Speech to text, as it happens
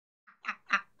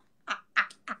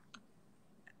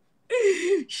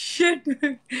शिट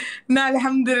ना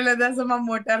अल्हम्दुलिल्लाह दा समा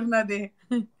मोटर ना दे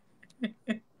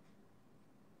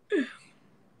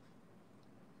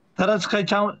Teraz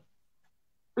chciałam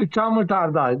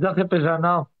tarda, zache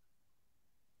pejana.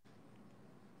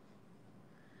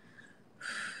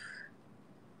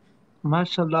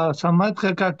 MashaAllah, Samad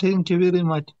ka thank you very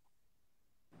much.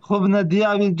 خوب نه دی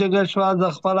اوی جگه شو از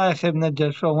خپلای خیب نه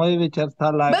جشو مې وچرتا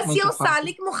لایک बस مې यो کې پات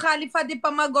सालिक मुखालिफा दे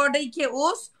पमा गोडई के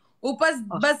ओस ऊपर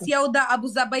बस यो दा अबू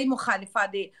जबई मुखालिफा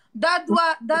दे दा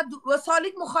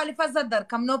सालिक मुखालिफा जदर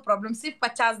कम नो प्रॉब्लम सिर्फ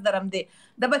 50 درهم दे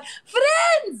डबल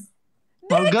फ्रेंड्स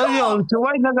ملګری देखो او چې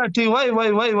وای نه غټي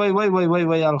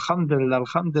وای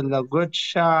الحمدلله good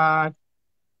shot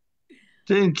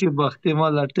thank you بختي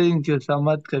مولا thank you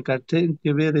Samad ka thank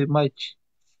you very much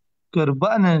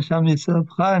قربان شمي صاحب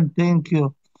خان thank you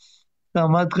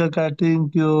Samad ka thank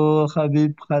you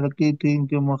حبيب خلقي thank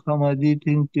you محمدي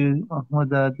thank you احمد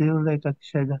عادل لك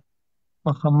شجا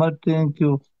محمد thank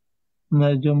you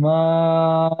نجما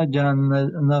جان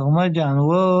نغمه جان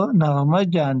و نغمه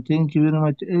جان thank you very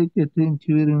much thank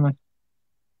you very much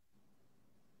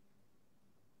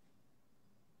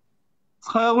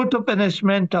خواهو تو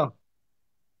punishment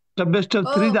the best of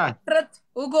three O that truth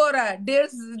उगोरा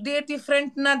date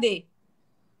different ना दे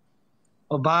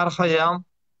وبار خيام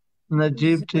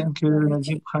نجيب thank you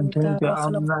نجيب خان thank you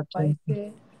राghla Amna thank you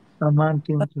पैसे Aman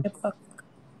thank you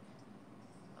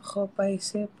خو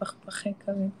पैसे पखपखे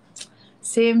कभी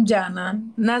सेम जानन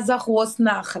ना زخ وس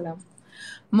ना اخلم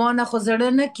ما نه خو زړه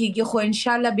نه کیږي خو ان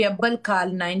شاء الله بیا بل کال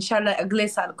نه ان شاء الله اگلے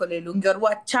سال کو ले लूंगी और वो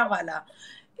अच्छा वाला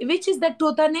which is the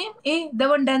tota name the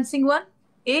one dancing one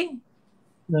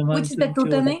Aman which is the thank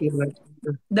tota name you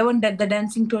the one that the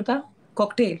dancing tota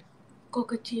cocktail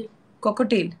Cockatiel.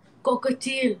 cocktail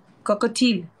Cockatiel.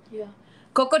 cocktail Yeah.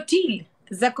 cocktail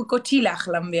ز cocktail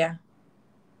اخلم بیا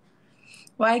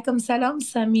وعلیکم سلام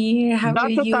سمیر how دا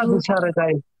are ته you تاسو سره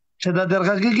دی چې دا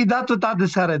درغږی کی دا ته تاسو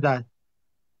سره دی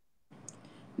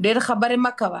ډېر خبره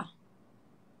مکوه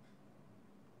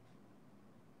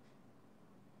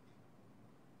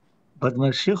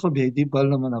بدمعشي خو به دی بل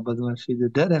نه منه بدمعشي دې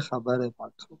ډېره خبره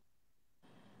پاتو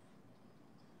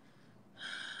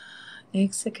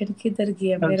एक सेकंड किधर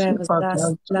गया मेरा تاسو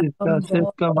वज़न صرف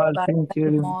کمال thank you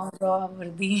very much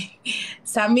وردي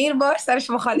سمير باش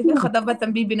سرش مخالفة خطبة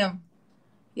تنبي بنم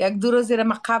يقدروا زي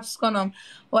ما قابس كونهم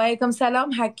وعليكم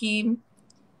سلام حكيم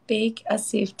take a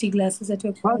safety glasses at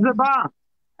your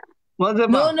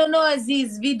وزبا no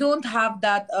Aziz we don't have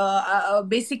that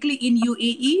basically in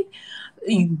UAE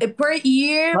per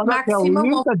year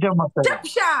maximum of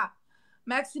चपशा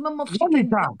maximum of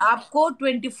आपको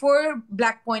 24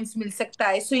 black points मिल सकता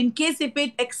है सो in case if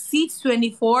it exceeds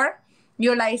 24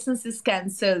 your licence is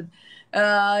cancelled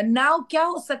now क्या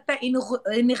हो सकता है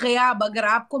इन ग़याब अगर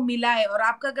आपको मिला है और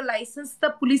आपका अगर लाइसेंस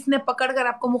तब पुलिस ने पकड़ कर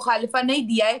आपको मुखालिफा नहीं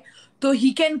दिया है तो ही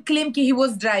कैन क्लेम कि he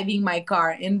was driving my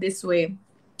car in this way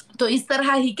तो इस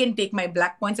तरह he can take my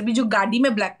black points अभी जो गाड़ी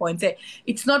में ब्लैक पॉइंट्स है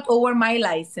it's not over my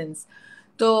licence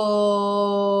तो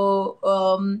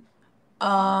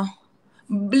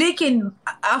लेकिन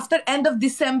after end of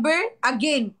December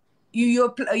again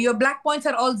your black points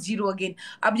are all zero again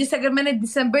अब जैसे अगर मैंने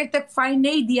दिसंबर तक फाइन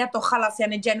नहीं दिया तो खलास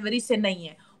यानी जनवरी से नहीं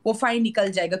है वो फाइन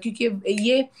निकल जाएगा क्योंकि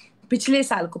ये पिछले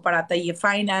साल को पड़ा था ये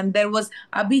फाइन एंड देयर वाज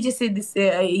अभी जैसे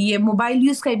ये मोबाइल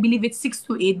यूज का आई बिलीव इट्स 6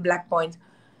 to 8 black points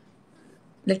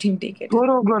let him take it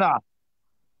गोरा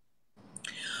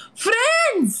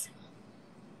friends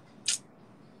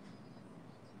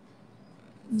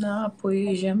ना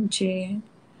पोइजम चे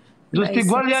دوستی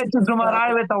ګول یا چې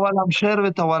زمرای وته ولم شعر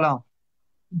وته ولم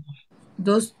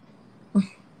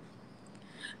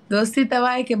دوستی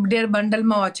تواای کې ډېر بندل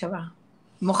ما واچوا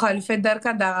مخالفت در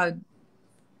کا دا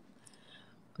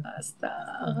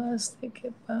استه کې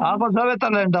هغه زوی ته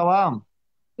لندوام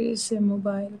से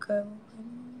मोबाइल का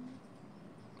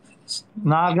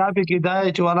ना गापी की दाए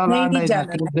چې वला لا नहीं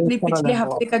जाना पिछले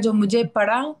हफ्ते का जो मुझे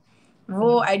पड़ा वो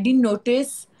आई डिडंट नोटिस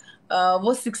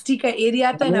वो 60 का एरिया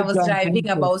था ना वाज ड्राइविंग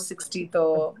अबाउट 60 तो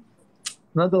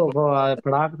न तो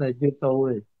पड़ाक था जी तो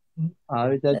हुए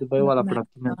आवे जाए तो भाई वाला पड़ाक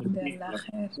में अल्लाह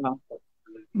खैर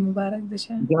मुबारक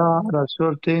दशा या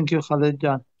रसूल थैंक यू खालिद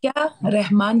जान क्या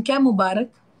रहमान क्या मुबारक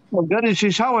अगर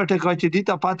शीशा वटे का چې دي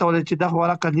ته پاته ولې چې دا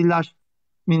ولا کدي لاش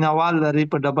مینوال لري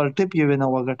په ډبل ټیپ یې نه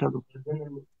وګټلو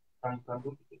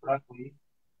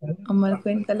अमर को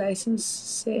इनका लाइसेंस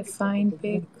से फाइन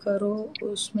पे करो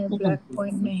उसमें ब्लैक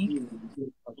पॉइंट नहीं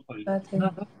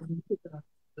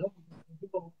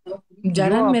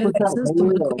जाना मेरा लाइसेंस तो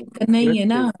बिल्कुल नहीं है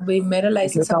ना भाई मेरा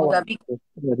लाइसेंस अबू धाबी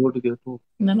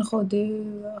ना खुद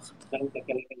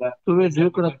तो वीडियो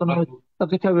करा तो ना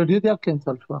तो क्या वीडियो क्या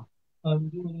कैंसिल हुआ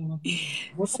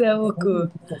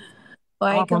Sawoko.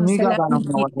 Walaikum Amiga salam,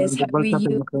 Dana yes, how are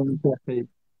you?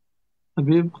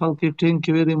 Habib Khalki, thank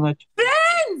you very much.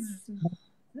 Friends!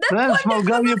 That Friends, one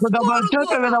Malgavi خبر په ډبل سکور ټیپ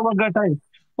کو وینا وګټای.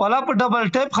 ولا په ډبل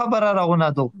ټیپ خبره راونه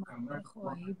دو.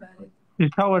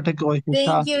 شیشه وټه کوي شیشه.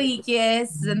 Thank you, EKS.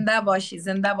 जिंदा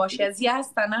باشی از یه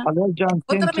هستا نه؟ Halil Jan, اتر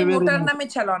thank में you very मोटर much. ना में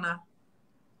चलाना.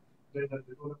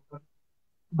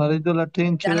 Faridullah,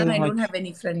 thank you Janan, very I don't much. have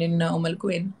any friend in Umal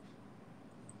Queen.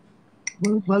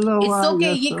 It's Balawa,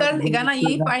 okay, yes. ये कर देगा ना,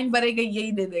 यही फाइन भरेगा,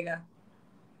 यही दे देगा.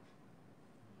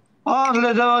 हाँ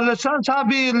लेसन साहब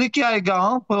भी लिख आएगा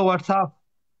हाँ पर व्हाट्सएप.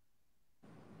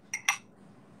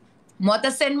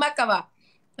 मोतसेन मा कवा.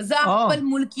 जा खपल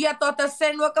मुल्किया तो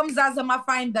तसेन वकम जा जमा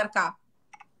फाइन दर का.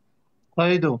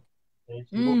 सही दो.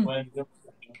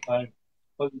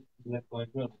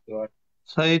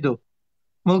 सही दो.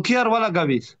 मुल्कियार वाला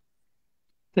गाविस.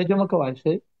 ते जमा कवाय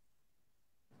से.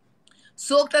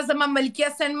 सोक ta zama malkiya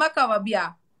sen ma kawa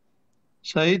biya.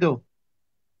 सही दो.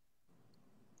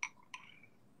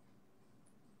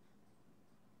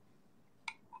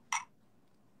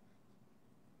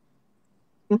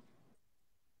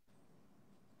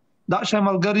 دا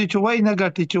شمالګری چې وای نه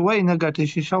ګټي چې وای نه ګټي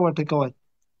شیشه وټه کوي.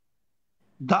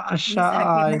 دا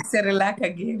شای. Let's relax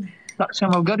again. دا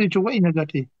شمالګری چې وای نه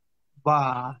ګټي.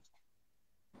 با.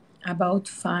 About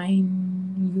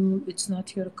fine, it's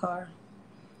not your car.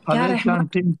 Halil Jan,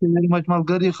 thank you very much.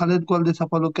 Malgari Khalid Kol de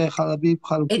Sapalo Kai Habib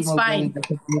Khalki It's fine.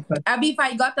 Abhi, if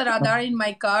I got a radar in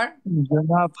my car, he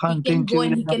can go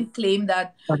and he can claim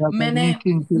that. No,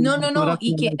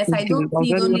 EKS, I don't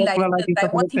plead only like this. I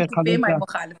want him to pay my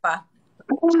mohalifa.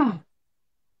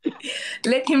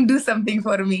 Let him do something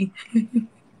for me.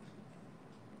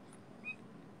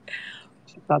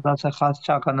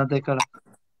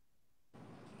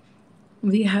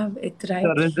 We have it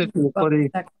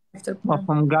right.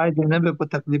 مفهوم गाय देने पे पर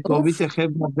तकलीफ को भी से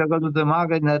खेब जगह तो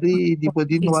दिमाग है नरी दी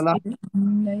पदीन वाला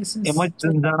एमच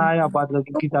जंजना या बात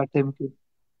लगी की जाते में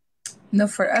No,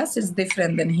 for us it's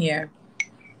different than here.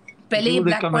 पहले ये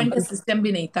black point का system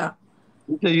भी नहीं था.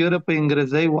 तो यूरोप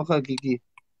अंग्रेजी वका की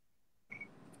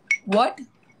What?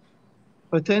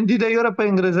 पता नहीं दी यूरोप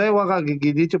अंग्रेजी वका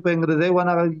की दी चुप अंग्रेजी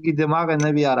वना की दिमाग है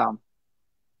न भी आराम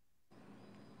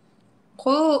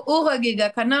ओ लगेगा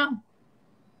कना.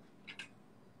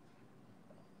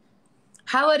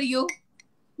 How are you?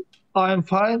 I am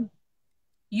fine.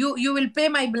 You will pay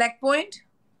my black point?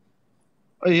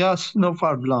 Yes, no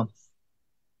problem.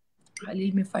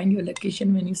 Halil may find your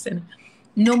location when you send.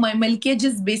 No, my Malkia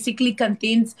just basically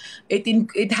contains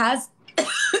it has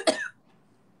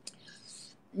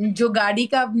जो गाड़ी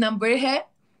का नंबर है,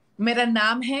 मेरा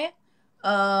नाम है.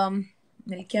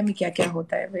 मलकिया में क्या क्या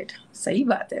होता है? वेट, सही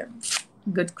बात है.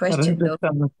 Good question though.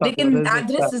 लेकिन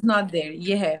address is not there.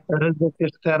 ये है.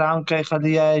 इख्तिराम का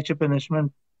खदिया है च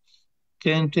punishment.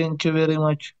 Thank you very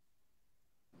much.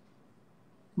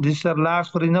 دي سرلاک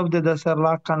خوري نو د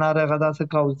سرلاک کناره غدا سے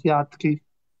کوزیات کی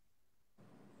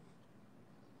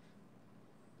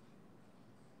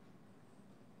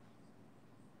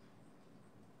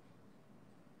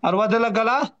اروا دل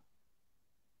گلا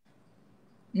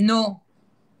No.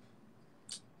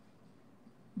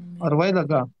 اروا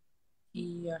لگا.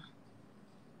 Yeah.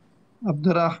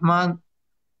 عبدالرحمن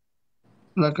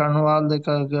लखनवाल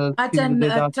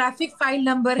अच्छा, ट्रैफिक फाइल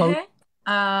नंबर है,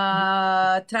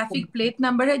 ट्रैफिक प्लेट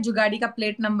नंबर है, जो गाड़ी का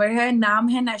प्लेट नंबर है, नाम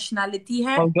है, नेशनैलिटी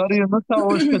है,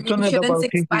 इंश्योरेंस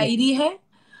एक्सपायरी है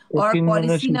और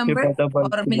पॉलिसी नंबर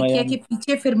और मिल्किया के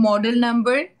पीछे फिर मॉडल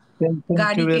नंबर,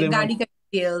 गाड़ी का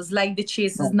details like the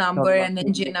chassis number and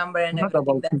engine number and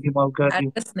everything.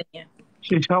 Address नहीं है.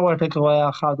 शीशा वाटे कवाया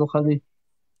खादो खादी.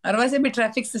 और वैसे भी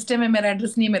ट्रैफिक सिस्टम है, मेरा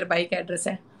एड्रेस नहीं है, मेरे भाई का एड्रेस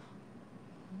है.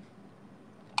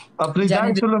 अपनी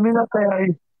जान सुलमीना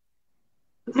तैयारी.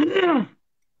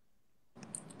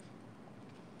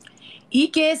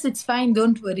 EKS, it's fine,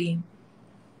 don't worry.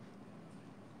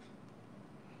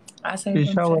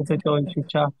 शीशा वाटे कोई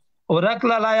शीशा और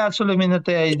रखला लाया सुलमीना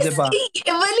तैयारी ज़ेबा.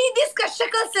 वलीद इसका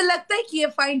शक्ल से लगता है कि ये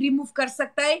फाइन रिमूव कर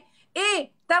सकता है. ए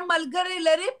ता मलगरे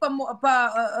लरे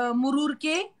मुरूर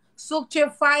के सोचे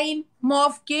फाइन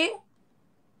मॉफ के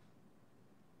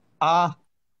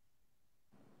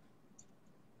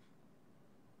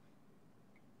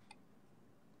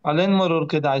Alin مرور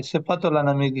كده صفات ولا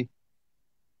نميجي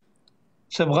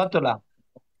صبغات ولا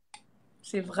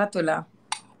صبغات ولا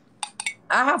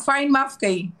फाइन माफ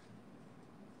कही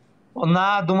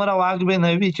ना तुम्हारा वाग भी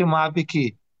नहीं भी माफ की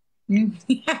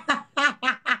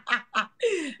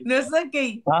no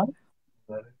कही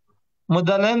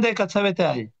मुदलन दे कच्चा बेटे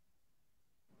आई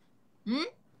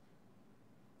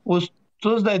उस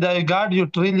څوز دی دا ګاډ یو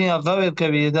ټریلینګ هغه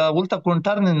ورکوي دا ولته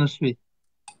کونټر نه نسوي.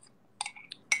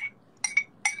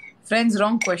 Friends,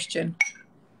 wrong question.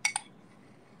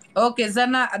 Okay, زه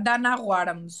دا نه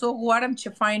غواړم. سو غواړم چې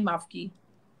فاین معاف کی.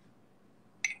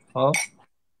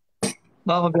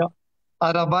 دا خو بیا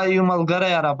عربای یو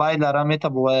ملګری عربای لرم ته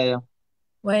بوایا.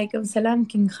 وعلیکم سلام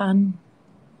کینگ خان.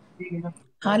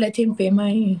 حالتیم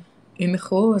پیمایی این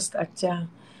خوست. اچھا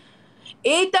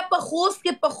ای ته په خوست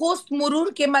کې په خوست مرور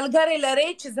کې ملګری لري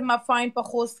چې زما فاین په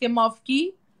خوست کې معاف کی؟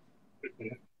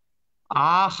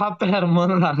 آخه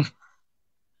پهرمون لرم.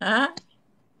 ها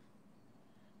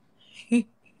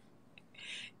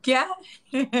کیا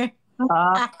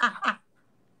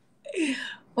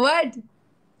what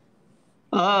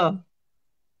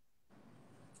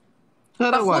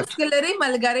په خوست کې لري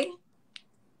ملګری؟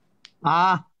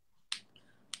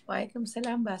 وعلیکم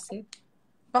سلام باسط.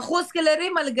 په خوست کې لري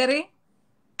ملګری؟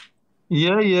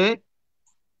 یہ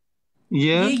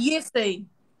صحیح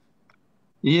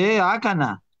یہ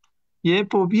کنه یہ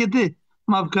پوپیته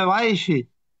مابکوای شي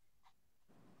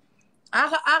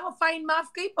هغه فاین معاف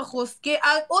کوي په خوست کې.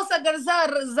 اوس اگر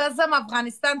زم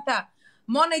افغانستان ته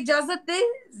مون اجازه دی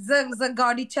ز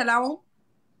گاڑی چلاؤں؟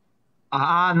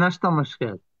 نشته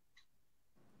مشکل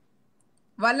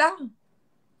والا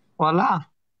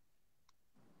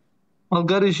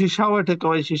ملګری شیشه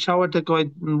وټکوي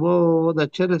وو د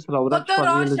چیرې سره ورځ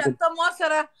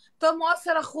ته ما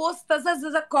سره خوست ته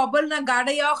زه کابل نه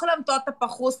گاډی اخلم ته په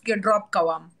خوست کې ډراپ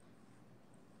کوم.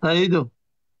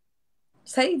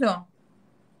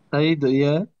 صحیح دو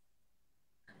یہ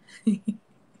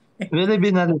ویلے بھی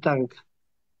نہ لیتا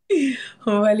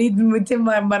ولید مجھے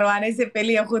مروانے سے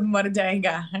پہلے خود مر جائے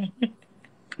گا.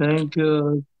 تھینک یو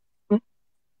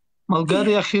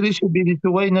ملګری اخیری شو بیری تو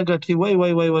وای نه غټي وای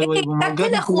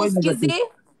ملګری تو وای نه غټي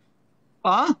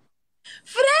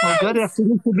ملګری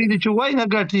اخیری شو بیری تو وای نه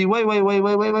غټي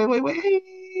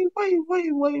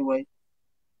وای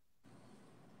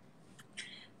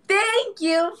Thank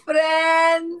you,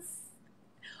 friends.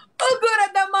 وګوره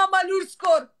د ماما لور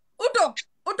سکور. اٹھو